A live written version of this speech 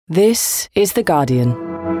This is The Guardian.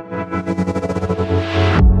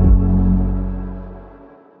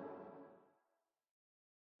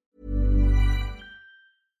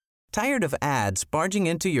 Tired of ads barging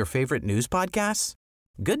into your favorite news podcasts?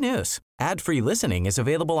 Good news. Ad-free listening is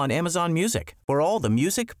available on Amazon Music for all the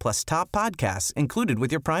music plus top podcasts included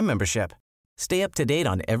with your Prime membership. Stay up to date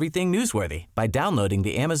on everything newsworthy by downloading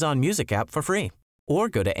the Amazon Music app for free or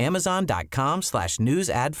go to amazon.com/news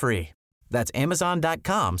ad free. That's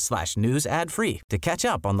amazon.com/news ad free to catch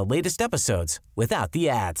up on the latest episodes without the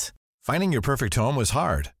ads. Finding your perfect home was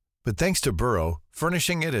hard, but thanks to Burrow,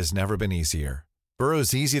 furnishing it has never been easier.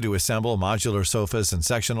 Burrow's easy-to-assemble modular sofas and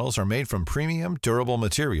sectionals are made from premium, durable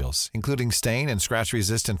materials, including stain and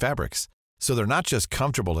scratch-resistant fabrics. So they're not just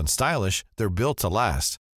comfortable and stylish, they're built to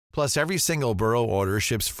last. Plus, every single Burrow order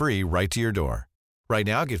ships free right to your door. Right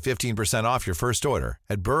now, get 15% off your first order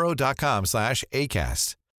at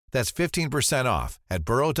burrow.com/ACAST. That's 15% off at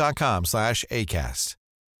burrow.com/ACAST.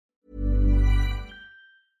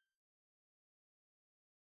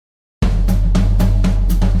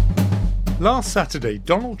 Last Saturday,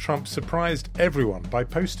 Donald Trump surprised everyone by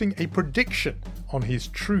posting a prediction on his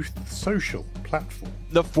Truth Social platform.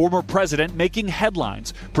 The former president making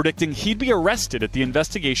headlines, predicting he'd be arrested at the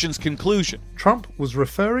investigation's conclusion. Trump was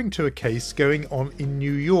referring to a case going on in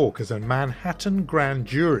New York as a Manhattan grand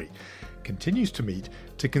jury continues to meet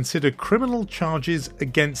to consider criminal charges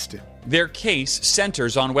against him. Their case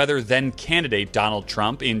centers on whether then-candidate Donald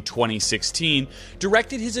Trump in 2016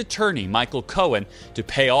 directed his attorney, Michael Cohen, to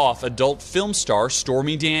pay off adult film star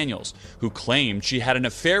Stormy Daniels, who claimed she had an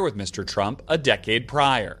affair with Mr. Trump a decade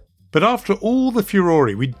prior. But after all the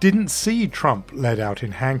furore, we didn't see Trump led out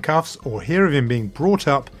in handcuffs or hear of him being brought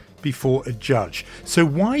up before a judge. So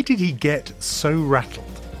why did he get so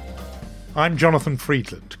rattled? I'm Jonathan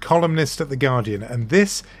Freedland, columnist at The Guardian, and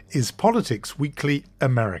this is Politics Weekly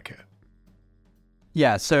America.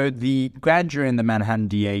 Yeah, so the grand jury in the Manhattan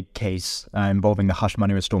DA case involving the hush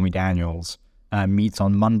money with Stormy Daniels meets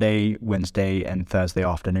on Monday, Wednesday, and Thursday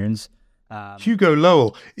afternoons. Hugo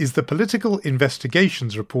Lowell is the political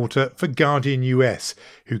investigations reporter for Guardian US,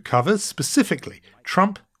 who covers specifically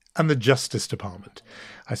Trump and the Justice Department.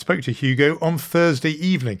 I spoke to Hugo on Thursday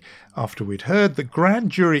evening after we'd heard the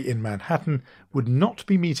grand jury in Manhattan would not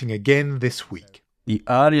be meeting again this week. The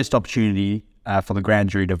earliest opportunity for the grand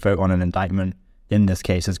jury to vote on an indictment in this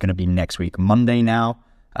case is going to be next week, Monday now.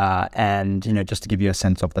 And, just to give you a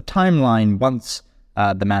sense of the timeline, once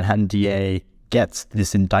the Manhattan DA gets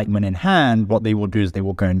this indictment in hand, what they will do is they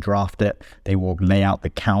will go and draft it. They will lay out the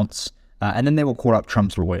counts, and then they will call up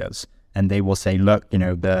Trump's lawyers. And they will say, look,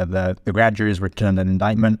 the grand jury has returned an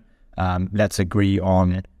indictment. Let's agree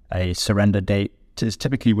on a surrender date. It's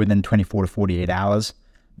typically within 24 to 48 hours.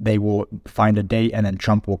 They will find a date, and then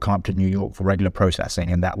Trump will come up to New York for regular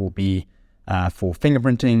processing. And that will be for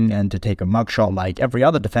fingerprinting and to take a mugshot like every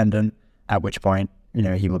other defendant, at which point,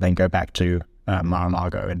 he will then go back to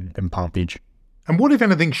Mar-a-Lago in Palm Beach. And what, if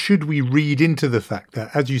anything, should we read into the fact that,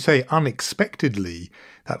 as you say, unexpectedly,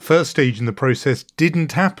 that first stage in the process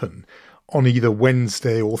didn't happen on either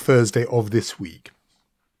Wednesday or Thursday of this week?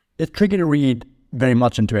 It's tricky to read very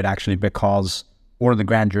much into it, actually, because all of the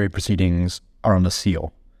grand jury proceedings are under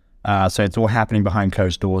seal. So it's all happening behind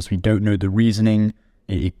closed doors. We don't know the reasoning.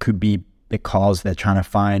 It could be because they're trying to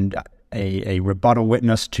find a rebuttal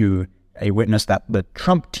witness to a witness that the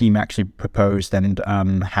Trump team actually proposed and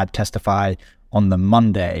had testify on the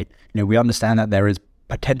Monday. We understand that there is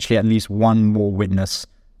potentially at least one more witness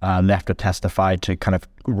left to testify to kind of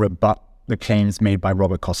rebut the claims made by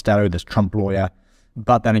Robert Costello, this Trump lawyer.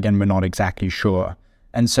 But then again, we're not exactly sure.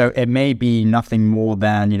 And so it may be nothing more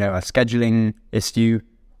than, a scheduling issue,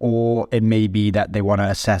 or it may be that they want to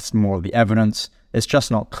assess more of the evidence. It's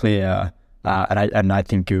just not clear. And I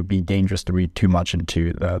think it would be dangerous to read too much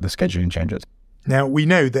into the scheduling changes. Now, we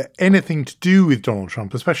know that anything to do with Donald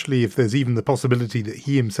Trump, especially if there's even the possibility that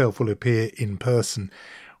he himself will appear in person,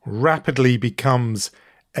 rapidly becomes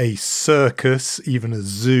a circus, even a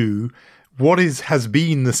zoo. What has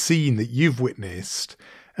been the scene that you've witnessed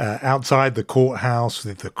outside the courthouse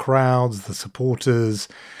with the crowds, the supporters?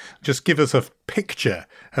 Just give us a picture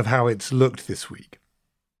of how it's looked this week.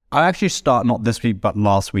 I actually start not this week, but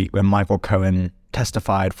last week when Michael Cohen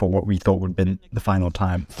testified for what we thought would have been the final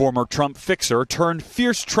time. Former Trump fixer turned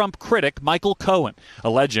fierce Trump critic Michael Cohen,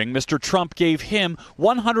 alleging Mr. Trump gave him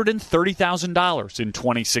 $130,000 in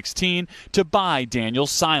 2016 to buy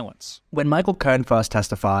Daniels' silence. When Michael Cohen first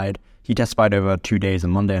testified, he testified over 2 days, a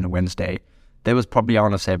Monday and a Wednesday. There was probably, I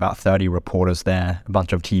want to say, about 30 reporters there, a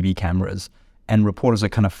bunch of TV cameras, and reporters are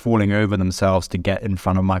kind of falling over themselves to get in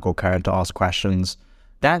front of Michael Cohen to ask questions.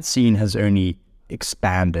 That scene has only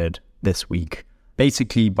expanded this week.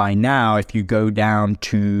 Basically, by now, if you go down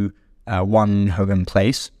to 1 Hogan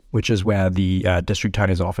Place, which is where the district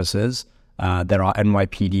attorney's office is, there are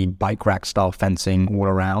NYPD bike rack style fencing all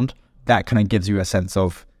around. That kind of gives you a sense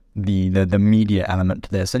of the media element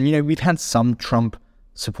to this. And, we've had some Trump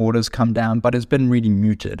supporters come down, but it's been really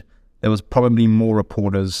muted. There was probably more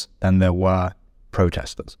reporters than there were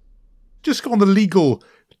protesters. Just on the legal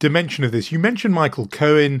dimension of this, you mentioned Michael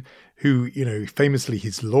Cohen, who, famously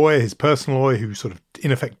his lawyer, his personal lawyer, who sort of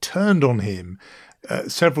in effect turned on him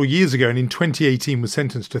several years ago, and in 2018 was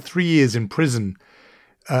sentenced to 3 years in prison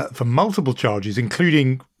for multiple charges,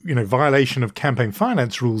 including, violation of campaign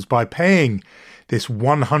finance rules by paying this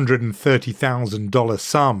 $130,000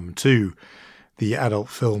 sum to the adult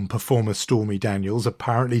film performer Stormy Daniels,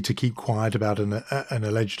 apparently to keep quiet about an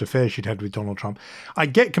alleged affair she'd had with Donald Trump. I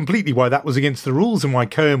get completely why that was against the rules and why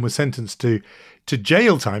Cohen was sentenced to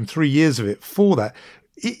jail time, 3 years of it for that.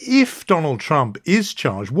 If Donald Trump is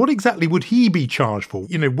charged, what exactly would he be charged for?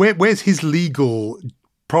 Where's his legal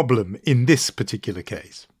problem in this particular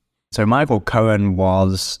case? So Michael Cohen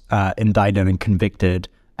was indicted and convicted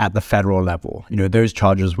at the federal level. Those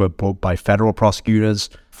charges were brought by federal prosecutors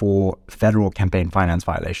for federal campaign finance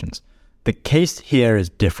violations. The case here is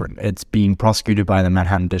different. It's being prosecuted by the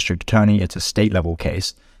Manhattan District Attorney. It's a state level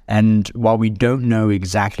case. And while we don't know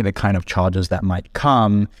exactly the kind of charges that might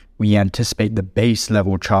come, we anticipate the base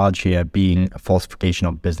level charge here being a falsification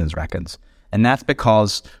of business records. And that's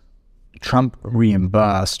because Trump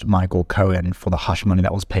reimbursed Michael Cohen for the hush money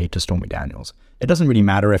that was paid to Stormy Daniels. It doesn't really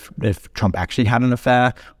matter if Trump actually had an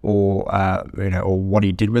affair or what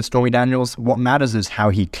he did with Stormy Daniels. What matters is how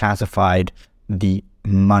he classified the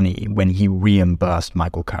money when he reimbursed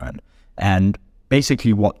Michael Cohen. And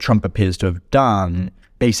basically what Trump appears to have done,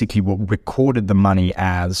 recorded the money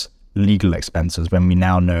as legal expenses when we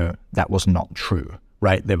now know that was not true,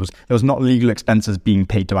 right? There was not legal expenses being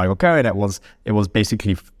paid to Michael Cohen. It was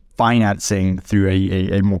basically financing through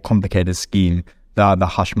a more complicated scheme the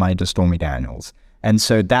hush money to Stormy Daniels. And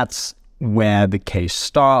so that's where the case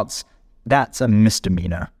starts. That's a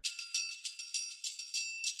misdemeanor.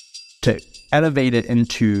 To elevate it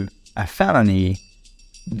into a felony,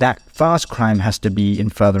 that first crime has to be in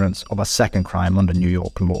furtherance of a second crime under New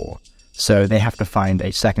York law. So they have to find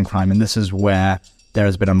a second crime, and this is where there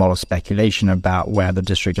has been a lot of speculation about where the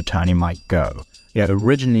district attorney might go.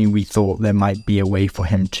 Originally we thought there might be a way for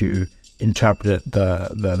him to interpret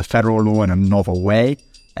the federal law in a novel way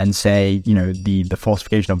and say, the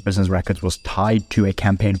falsification of business records was tied to a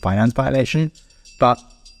campaign finance violation. But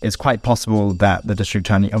it's quite possible that the district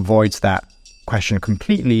attorney avoids that question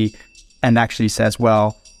completely and actually says,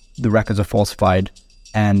 well, the records are falsified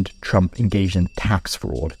and Trump engaged in tax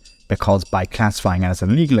fraud because by classifying it as a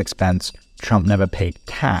legal expense, Trump never paid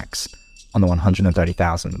tax on the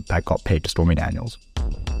 $130,000 that got paid to Stormy Daniels.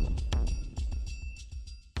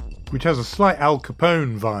 Which has a slight Al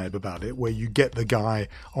Capone vibe about it, where you get the guy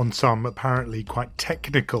on some apparently quite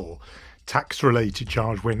technical tax-related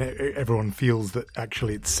charge when everyone feels that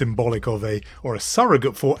actually it's symbolic of a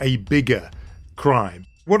surrogate for a bigger crime.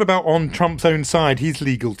 What about on Trump's own side, his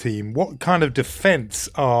legal team? What kind of defense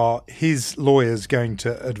are his lawyers going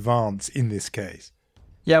to advance in this case?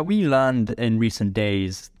 Yeah, we learned in recent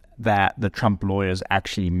days that the Trump lawyers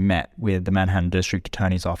actually met with the Manhattan District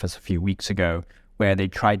Attorney's office a few weeks ago, where they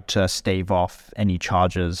tried to stave off any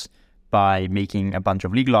charges by making a bunch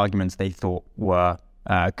of legal arguments they thought were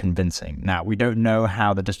convincing. Now, we don't know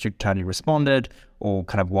how the district attorney responded or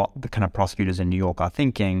kind of what the kind of prosecutors in New York are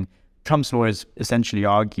thinking. Trump's lawyers essentially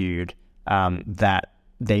argued that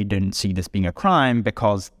they didn't see this being a crime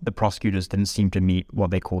because the prosecutors didn't seem to meet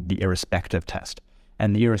what they called the irrespective test.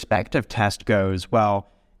 And the irrespective test goes, well,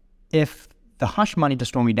 if the hush money to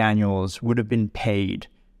Stormy Daniels would have been paid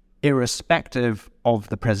irrespective of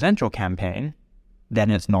the presidential campaign, then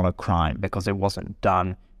it's not a crime because it wasn't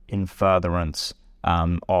done in furtherance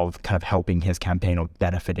of kind of helping his campaign or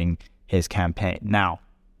benefiting his campaign. Now,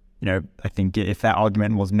 I think if that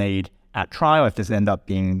argument was made at trial, if this ended up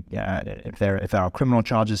being, if there are criminal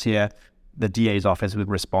charges here, the DA's office would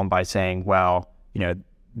respond by saying, well,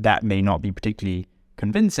 that may not be particularly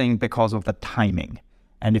convincing because of the timing.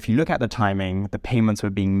 And if you look at the timing, the payments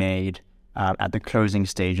were being made at the closing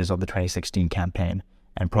stages of the 2016 campaign.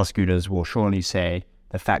 And prosecutors will surely say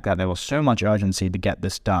the fact that there was so much urgency to get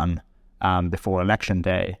this done before Election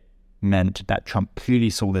Day meant that Trump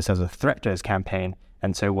clearly saw this as a threat to his campaign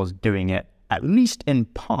and so was doing it, at least in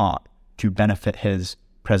part, to benefit his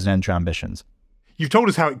presidential ambitions. You've told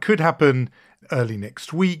us how it could happen early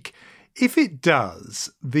next week. if it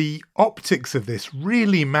does, the optics of this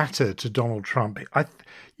really matter to Donald Trump.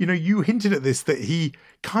 You hinted at this, that he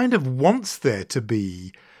kind of wants there to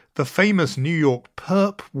be the famous New York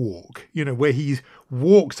perp walk, where he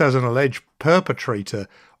walks as an alleged perpetrator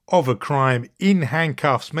of a crime in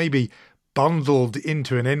handcuffs, maybe bundled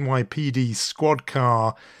into an NYPD squad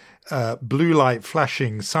car, blue light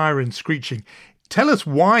flashing, siren screeching. Tell us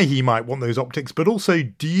why he might want those optics, but also,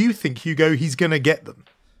 do you think, Hugo, he's going to get them?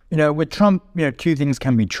 With Trump, two things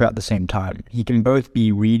can be true at the same time. He can both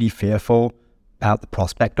be really fearful about the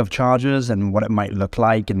prospect of charges and what it might look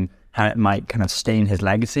like and how it might kind of stain his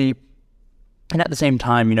legacy. And at the same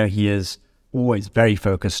time, he is always very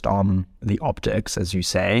focused on the optics, as you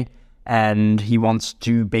say, and he wants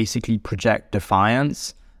to basically project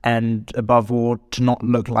defiance and, above all, to not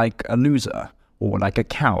look like a loser or like a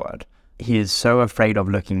coward. He is so afraid of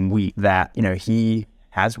looking weak that, he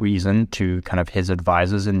has reason to kind of his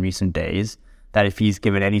advisors in recent days that if he's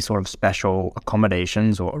given any sort of special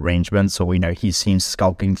accommodations or arrangements, or, he's seen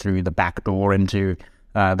skulking through the back door into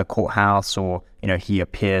the courthouse, or, he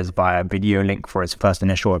appears via video link for his first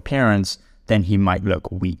initial appearance, then he might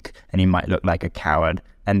look weak and he might look like a coward.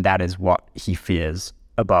 And that is what he fears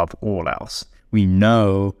above all else. We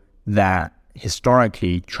know that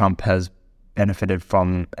historically Trump has benefited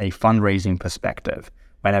from a fundraising perspective.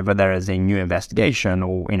 Whenever there is a new investigation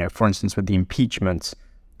or, for instance, with the impeachments,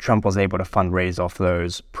 Trump was able to fundraise off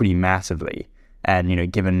those pretty massively.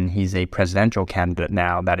 And, given he's a presidential candidate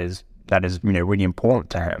now, that is really important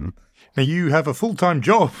to him. Now, you have a full-time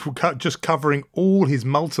job just covering all his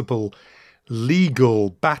multiple legal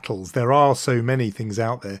battles. There are so many things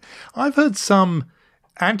out there. I've heard some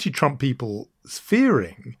anti-Trump people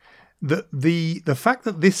fearing that the fact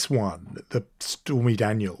that this one, the Stormy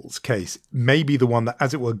Daniels case, may be the one that,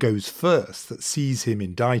 as it were, goes first, that sees him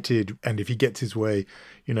indicted, and if he gets his way,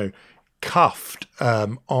 cuffed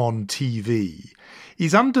on TV,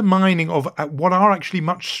 is undermining of what are actually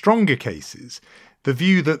much stronger cases. The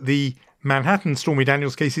view that the Manhattan Stormy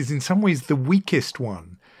Daniels case is in some ways the weakest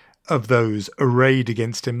one of those arrayed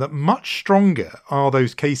against him, that much stronger are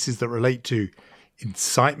those cases that relate to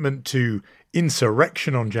incitement to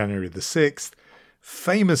insurrection on January the 6th,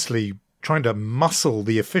 famously trying to muscle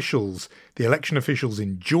the election officials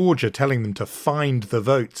in Georgia, telling them to find the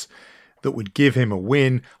votes that would give him a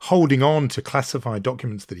win, holding on to classified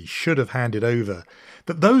documents that he should have handed over,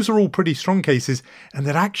 that those are all pretty strong cases, and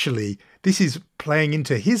that actually this is playing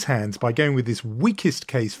into his hands by going with this weakest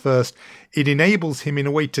case first. It enables him in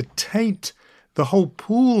a way to taint the whole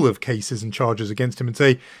pool of cases and charges against him and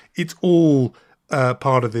say it's all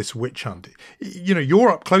part of this witch hunt. You're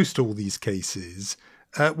up close to all these cases.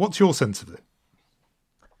 What's your sense of it?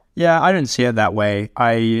 Yeah, I don't see it that way.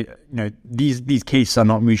 These cases are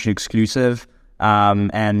not mutually exclusive,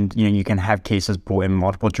 and you can have cases brought in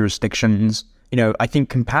multiple jurisdictions. I think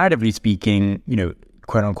comparatively speaking,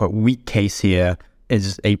 quote unquote weak case here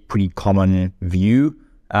is a pretty common view,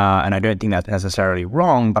 and I don't think that's necessarily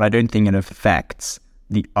wrong, but I don't think it affects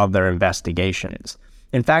the other investigations.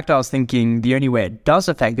 In fact, I was thinking the only way it does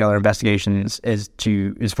affect the other investigations is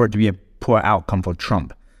for it to be a poor outcome for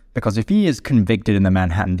Trump. Because if he is convicted in the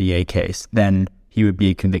Manhattan DA case, then he would be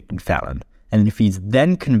a convicted felon. And if he's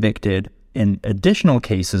then convicted in additional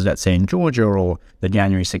cases, let's say in Georgia or the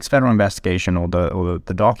January 6th federal investigation or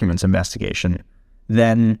the documents investigation,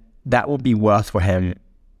 then that will be worse for him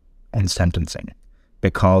on sentencing.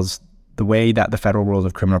 Because the way that the federal rules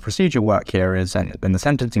of criminal procedure work here is, and the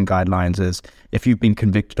sentencing guidelines is, if you've been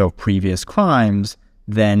convicted of previous crimes,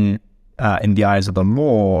 then in the eyes of the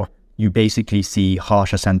law, you basically see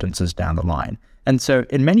harsher sentences down the line. And so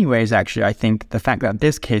in many ways, actually, I think the fact that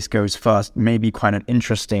this case goes first may be quite an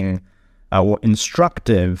interesting or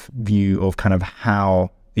instructive view of kind of how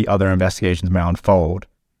the other investigations may unfold.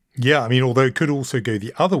 Yeah, although it could also go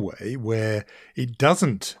the other way, where it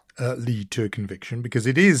doesn't lead to a conviction, because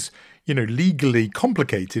it is, legally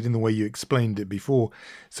complicated in the way you explained it before.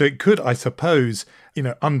 So it could, I suppose,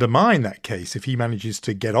 undermine that case. If he manages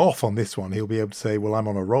to get off on this one, he'll be able to say, well, I'm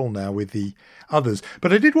on a roll now with the others.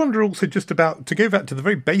 But I did wonder also just about, to go back to the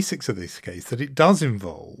very basics of this case, that it does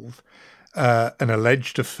involve an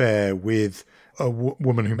alleged affair with a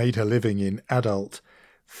woman who made her living in adult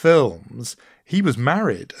films. He was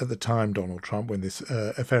married at the time, Donald Trump, when this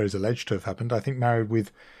affair is alleged to have happened. I think married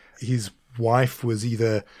with his wife was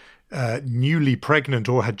either newly pregnant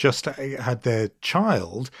or had just had their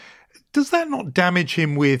child. Does that not damage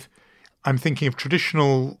him with, I'm thinking of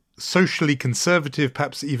traditional socially conservative,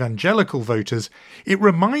 perhaps evangelical voters? It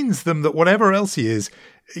reminds them that whatever else he is,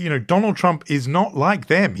 Donald Trump is not like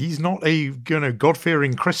them. He's not a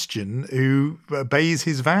God-fearing Christian who obeys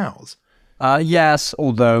his vows. Yes,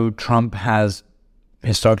 although Trump has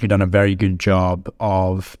historically done a very good job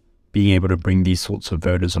of being able to bring these sorts of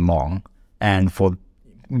voters along. And for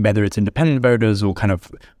whether it's independent voters or kind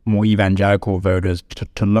of more evangelical voters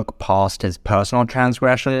to look past his personal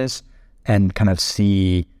transgressions and kind of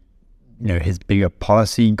see, his bigger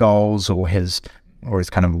policy goals or his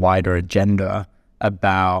kind of wider agenda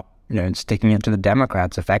about, sticking it to the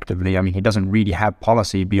Democrats effectively. I mean, he doesn't really have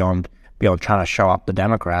policy beyond trying to show up the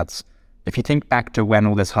Democrats. If you think back to when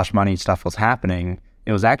all this hush money stuff was happening,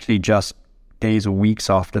 it was actually just days or weeks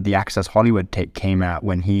after the Access Hollywood tape came out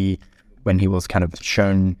when he was kind of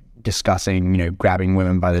shown discussing, grabbing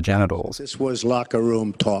women by the genitals. This was locker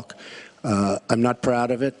room talk. I'm not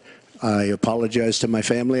proud of it. I apologize to my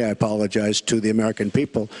family. I apologize to the American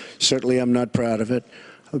people. Certainly I'm not proud of it,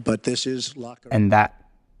 but this is locker room. And that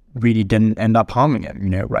really didn't end up harming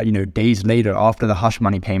him, right? Days later, after the hush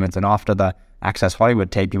money payments and after the Access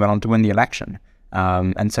Hollywood tape, he went on to win the election.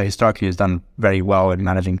 And so historically has done very well in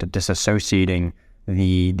managing to disassociating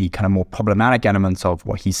the kind of more problematic elements of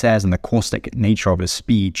what he says and the caustic nature of his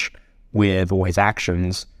speech with or his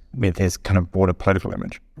actions with his kind of broader political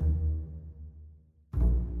image.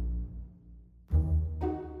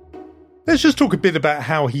 Let's just talk a bit about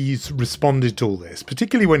how he's responded to all this,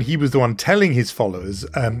 particularly when he was the one telling his followers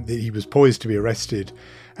that he was poised to be arrested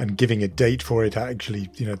and giving a date for it. Actually,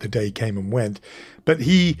 the day came and went. But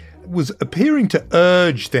he was appearing to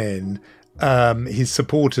urge then his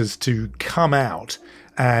supporters to come out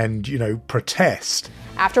and, protest.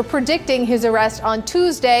 After predicting his arrest on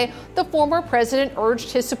Tuesday, the former president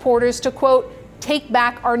urged his supporters to, quote, take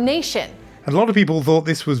back our nation. And a lot of people thought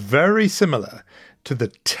this was very similar to the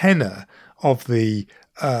tenor of the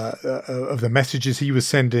messages he was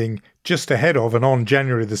sending just ahead of and on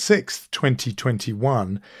January the 6th,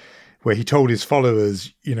 2021, where he told his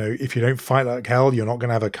followers, if you don't fight like hell, you're not going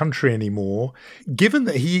to have a country anymore. Given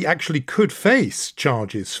that he actually could face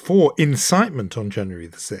charges for incitement on January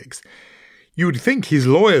the 6th, you would think his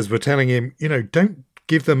lawyers were telling him, don't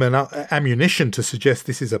give them an ammunition to suggest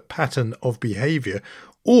this is a pattern of behaviour.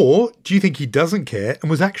 Or do you think he doesn't care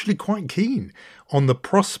and was actually quite keen on the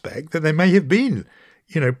prospect that there may have been,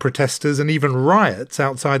 protesters and even riots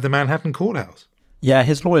outside the Manhattan courthouse? Yeah,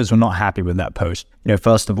 his lawyers were not happy with that post.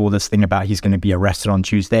 First of all, this thing about he's going to be arrested on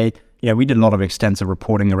Tuesday. We did a lot of extensive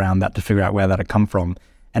reporting around that to figure out where that had come from.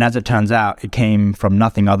 And as it turns out, it came from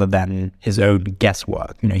nothing other than his own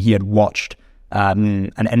guesswork. He had watched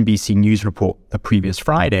an NBC News report the previous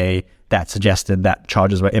Friday that suggested that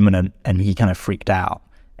charges were imminent, and he kind of freaked out.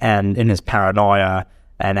 And in his paranoia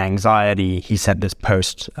and anxiety, he sent this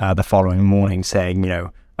post the following morning saying,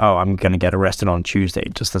 I'm going to get arrested on Tuesday,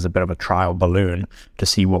 just as a bit of a trial balloon to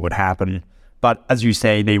see what would happen. But as you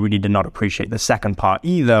say, they really did not appreciate the second part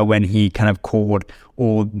either, when he kind of called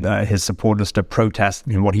all his supporters to protest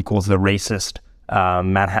what he calls the racist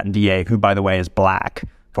Manhattan DA, who, by the way, is black,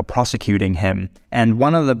 for prosecuting him. And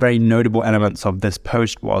one of the very notable elements of this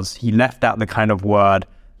post was he left out the kind of word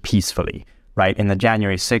peacefully. Right, in the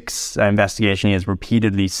January 6th investigation, he has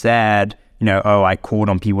repeatedly said, I called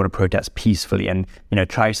on people to protest peacefully, and,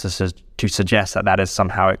 tries to suggest that is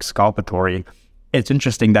somehow exculpatory. It's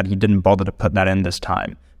interesting that he didn't bother to put that in this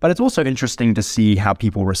time. But it's also interesting to see how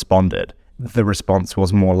people responded. The response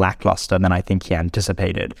was more lackluster than I think he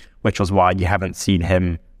anticipated, which was why you haven't seen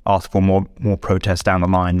him ask for more protests down the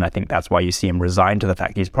line. And I think that's why you see him resign to the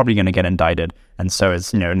fact he's probably going to get indicted. And so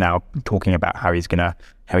is, now talking about how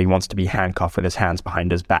he wants to be handcuffed with his hands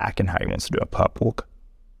behind his back and how he wants to do a perp walk.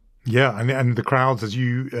 Yeah, and the crowds, as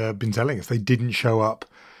you've been telling us, they didn't show up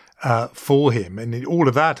for him. And all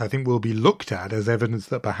of that, I think, will be looked at as evidence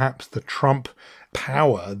that perhaps the Trump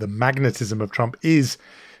power, the magnetism of Trump, is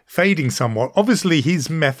fading somewhat. Obviously, his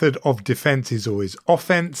method of defense is always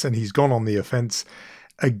offense, and he's gone on the offense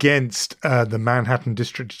against the Manhattan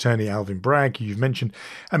District Attorney Alvin Bragg, who you've mentioned.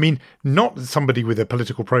 I mean, not somebody with a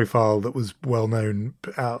political profile that was well known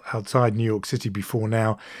outside New York City before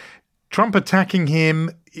now. Trump attacking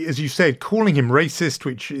him, as you said, calling him racist,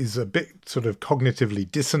 which is a bit sort of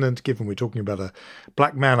cognitively dissonant, given we're talking about a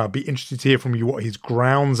black man. I'd be interested to hear from you what his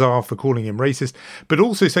grounds are for calling him racist, but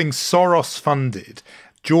also saying Soros funded.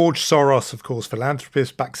 George Soros, of course,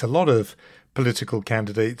 philanthropist, backs a lot of political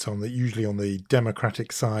candidates usually on the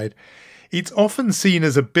Democratic side. It's often seen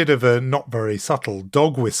as a bit of a not very subtle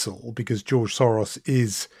dog whistle because George Soros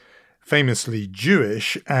is famously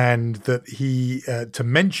Jewish, and that he, to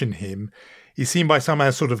mention him, is seen by some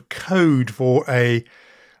as sort of code for a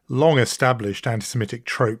long-established anti-Semitic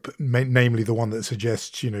trope, namely the one that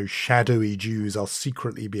suggests, shadowy Jews are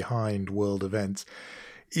secretly behind world events.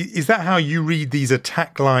 Is that how you read these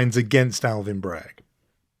attack lines against Alvin Bragg?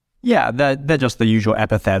 Yeah, they're just the usual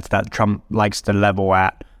epithets that Trump likes to level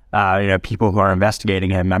at people who are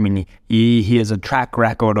investigating him. I mean, he has a track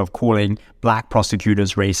record of calling black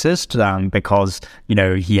prosecutors racist because,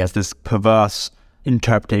 he has this perverse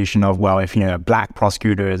interpretation of, well, if, a black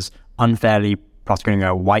prosecutor is unfairly prosecuting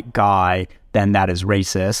a white guy, then that is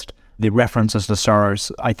racist. The references to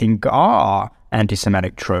Soros, I think, are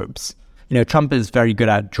anti-Semitic tropes. Trump is very good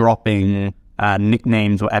at dropping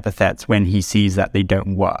nicknames or epithets when he sees that they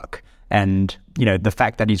don't work. And, the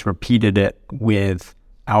fact that he's repeated it with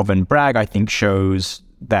Alvin Bragg, I think, shows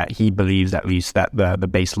that he believes at least that the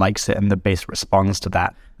base likes it and the base responds to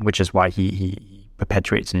that, which is why he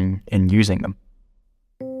perpetuates in using them.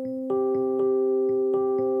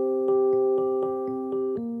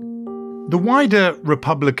 The wider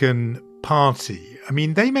Republican Party, I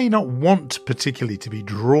mean, they may not want particularly to be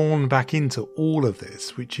drawn back into all of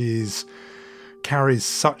this, which carries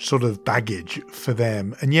such sort of baggage for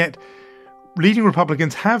them. And yet, leading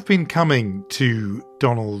Republicans have been coming to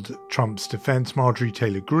Donald Trump's defense. Marjorie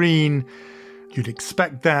Taylor Greene, you'd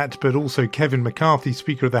expect that, but also Kevin McCarthy,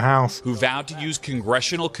 Speaker of the House, who vowed to use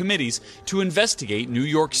congressional committees to investigate New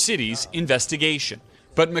York City's investigation.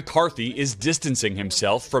 But McCarthy is distancing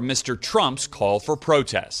himself from Mr. Trump's call for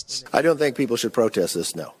protests. I don't think people should protest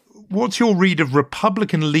this, no. What's your read of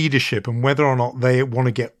Republican leadership and whether or not they want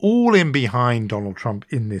to get all in behind Donald Trump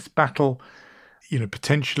in this battle?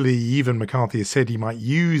 Potentially even McCarthy has said he might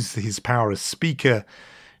use his power as Speaker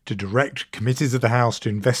to direct committees of the House to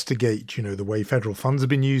investigate, the way federal funds have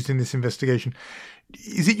been used in this investigation.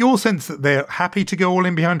 Is it your sense that they're happy to go all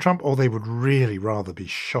in behind Trump, or they would really rather be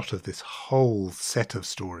shot of this whole set of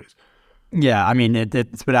stories? Yeah, I mean,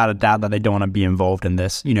 it's without a doubt that they don't want to be involved in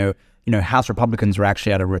this. House Republicans were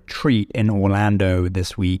actually at a retreat in Orlando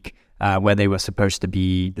this week where they were supposed to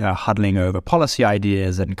be huddling over policy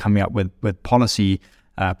ideas and coming up with policy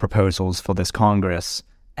proposals for this Congress.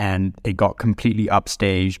 And it got completely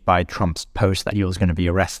upstaged by Trump's post that he was going to be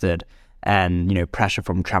arrested, and, pressure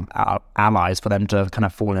from Trump allies for them to kind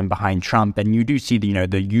of fall in behind Trump. And you do see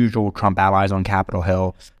the usual Trump allies on Capitol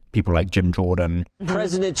Hill, people like Jim Jordan.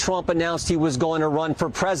 President Trump announced he was going to run for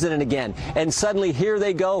president again. And suddenly here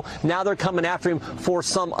they go. Now they're coming after him for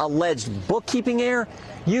some alleged bookkeeping error.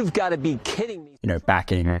 You've got to be kidding me.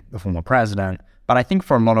 Backing the former president. But I think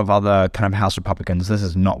for a lot of other kind of House Republicans, this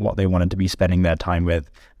is not what they wanted to be spending their time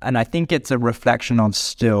with. And I think it's a reflection on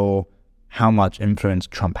still how much influence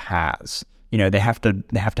Trump has. They have to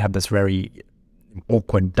have this very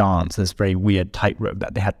awkward dance, this very weird tightrope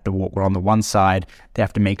that they have to walk. Where on the one side, they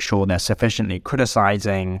have to make sure they're sufficiently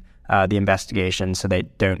criticizing the investigation so they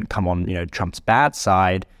don't come on, Trump's bad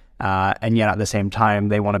side. And yet at the same time,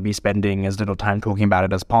 they want to be spending as little time talking about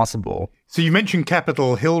it as possible. So you mentioned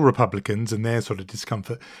Capitol Hill Republicans and their sort of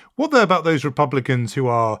discomfort. What though about those Republicans who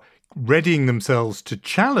are readying themselves to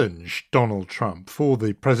challenge Donald Trump for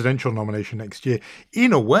the presidential nomination next year?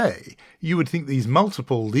 In a way, you would think these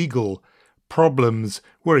multiple legal problems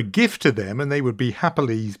were a gift to them and they would be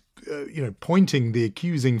happily, pointing the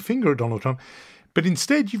accusing finger at Donald Trump. But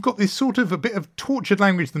instead, you've got this sort of a bit of tortured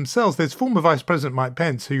language themselves. There's former Vice President Mike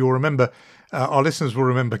Pence, who you'll remember, our listeners will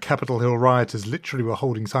remember Capitol Hill rioters literally were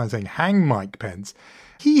holding signs saying, "Hang Mike Pence."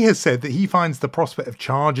 He has said that he finds the prospect of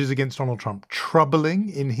charges against Donald Trump troubling,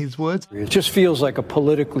 in his words. It just feels like a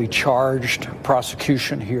politically charged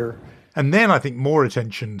prosecution here. And then I think more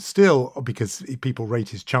attention still, because people rate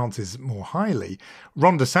his chances more highly,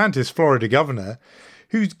 Ron DeSantis, Florida governor,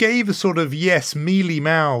 who gave a sort of,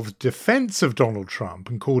 mealy-mouthed defense of Donald Trump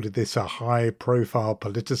and called it this a high-profile,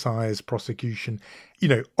 politicized prosecution.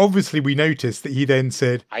 Obviously we noticed that he then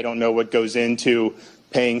said, I don't know what goes into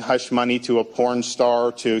paying hush money to a porn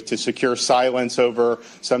star to secure silence over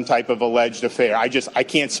some type of alleged affair. I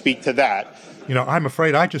can't speak to that. I'm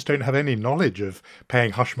afraid I just don't have any knowledge of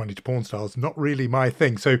paying hush money to porn stars. Not really my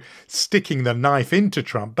thing. So sticking the knife into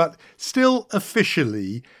Trump, but still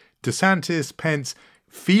officially DeSantis, Pence,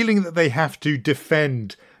 feeling that they have to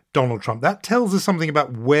defend Donald Trump. That tells us something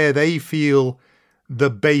about where they feel the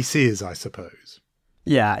base is, I suppose.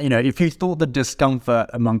 Yeah, if you thought the discomfort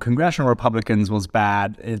among congressional Republicans was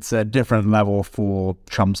bad, it's a different level for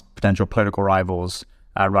Trump's potential political rivals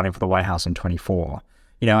running for the White House in 2024.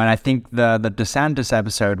 And I think the DeSantis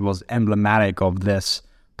episode was emblematic of this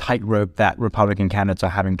tightrope that Republican candidates are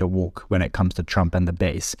having to walk when it comes to Trump and the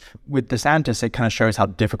base. With DeSantis, it kind of shows how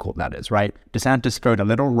difficult that is, right? DeSantis throwed a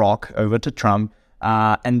little rock over to Trump,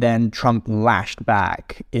 and then Trump lashed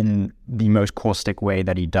back in the most caustic way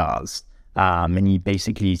that he does. And he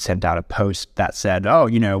basically sent out a post that said,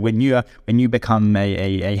 when you become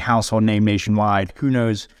a household name nationwide, who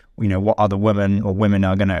knows, what other women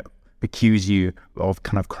are going to accuse you of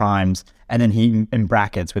kind of crimes. And then he, in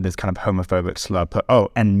brackets with this kind of homophobic slur, put, oh,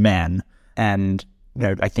 and men. And,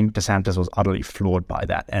 I think DeSantis was utterly floored by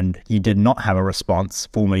that. And he did not have a response,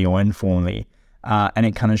 formally or informally. And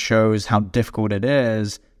it kind of shows how difficult it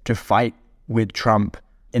is to fight with Trump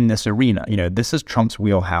in this arena. This is Trump's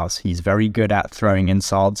wheelhouse. He's very good at throwing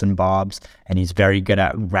insults and barbs, and he's very good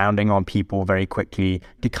at rounding on people very quickly.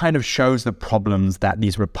 It kind of shows the problems that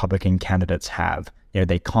these Republican candidates have.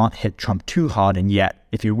 They can't hit Trump too hard, and yet,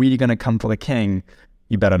 if you're really going to come for the king,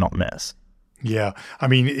 you better not miss. Yeah, I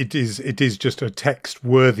mean, it is just a text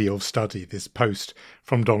worthy of study, this post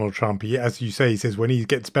from Donald Trump. As you say, he says when he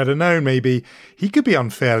gets better known, maybe he could be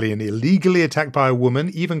unfairly and illegally attacked by a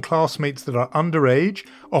woman, even classmates that are underage,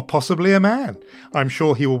 or possibly a man. I'm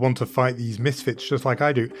sure he will want to fight these misfits just like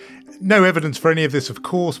I do. No evidence for any of this, of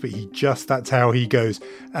course, but that's how he goes.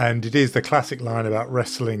 And it is the classic line about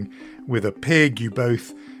wrestling with a pig. You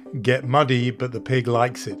both get muddy, but the pig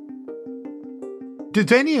likes it. Does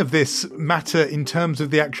any of this matter in terms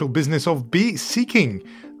of the actual business of seeking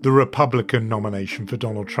the Republican nomination for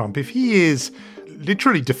Donald Trump? If he is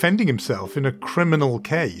literally defending himself in a criminal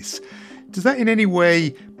case, does that in any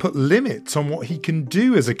way put limits on what he can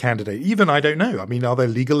do as a candidate? Even, I don't know. I mean, are there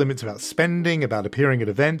legal limits about spending, about appearing at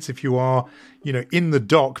events if you are, in the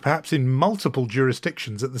dock, perhaps in multiple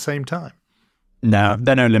jurisdictions at the same time? No,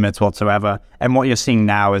 there are no limits whatsoever. And what you're seeing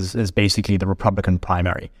now is basically the Republican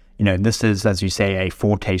primary. This is, as you say, a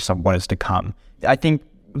foretaste of what is to come. I think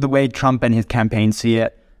the way Trump and his campaign see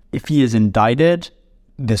it, if he is indicted,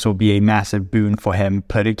 this will be a massive boon for him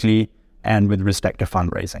politically and with respect to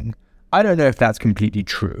fundraising. I don't know if that's completely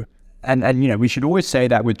true. And we should always say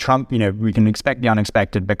that with Trump, we can expect the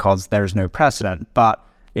unexpected because there's no precedent. But,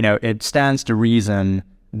 it stands to reason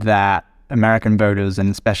that American voters,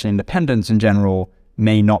 and especially independents in general,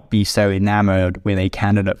 may not be so enamored with a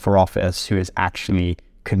candidate for office who is actually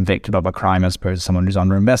convicted of a crime as opposed to someone who's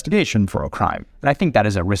under investigation for a crime. And I think that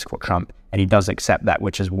is a risk for Trump, and he does accept that,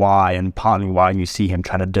 which is why, and partly why, you see him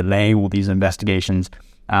trying to delay all these investigations.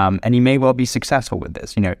 And he may well be successful with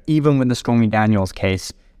this. Even with the Stormy Daniels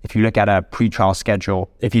case, if you look at a pretrial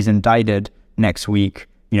schedule, if he's indicted next week,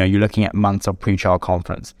 you're looking at months of pretrial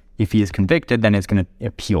conference. If he is convicted, then it's going to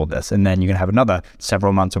appeal this, and then you're going to have another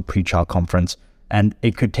several months of pretrial conference. And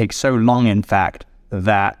it could take so long, in fact,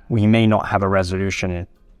 that we may not have a resolution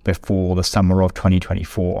before the summer of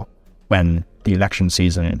 2024 when the election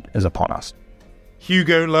season is upon us.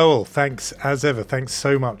 Hugo Lowell, thanks as ever. Thanks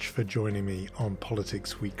so much for joining me on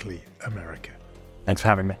Politics Weekly America. Thanks for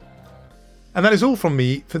having me. And that is all from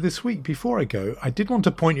me for this week. Before I go, I did want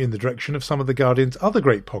to point you in the direction of some of The Guardian's other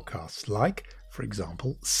great podcasts, like, for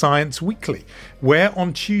example, Science Weekly, where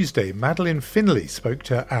on Tuesday, Madeleine Finlay spoke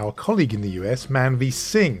to our colleague in the US, Manvi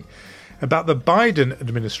Singh, about the Biden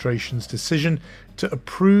administration's decision to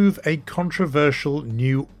approve a controversial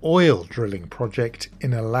new oil drilling project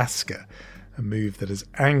in Alaska, a move that has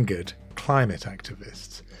angered climate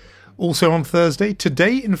activists. Also on Thursday,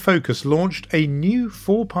 Today in Focus launched a new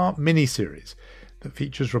 4-part miniseries that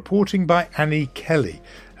features reporting by Annie Kelly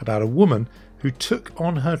about a woman who took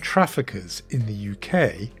on her traffickers in the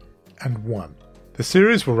UK and won. The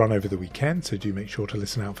series will run over the weekend, so do make sure to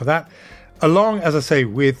listen out for that, along, as I say,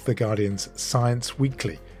 with The Guardian's Science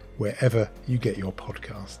Weekly, wherever you get your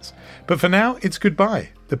podcasts. But for now, it's goodbye.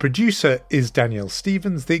 The producer is Danielle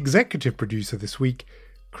Stevens, the executive producer this week,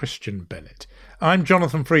 Christian Bennett. I'm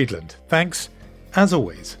Jonathan Freedland. Thanks, as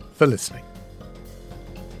always, for listening.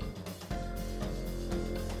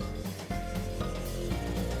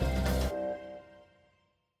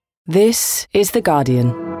 This is The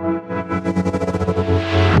Guardian.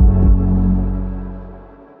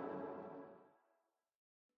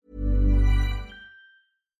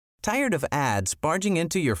 Tired of ads barging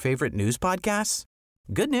into your favorite news podcasts?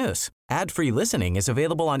 Good news. Ad-free listening is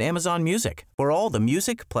available on Amazon Music for all the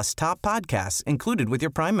music plus top podcasts included with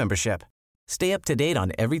your Prime membership. Stay up to date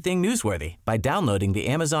on everything newsworthy by downloading the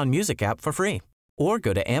Amazon Music app for free or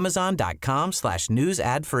go to amazon.com/news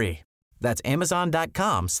ad free. That's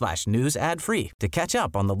amazon.com/news ad free to catch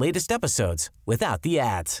up on the latest episodes without the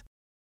ads.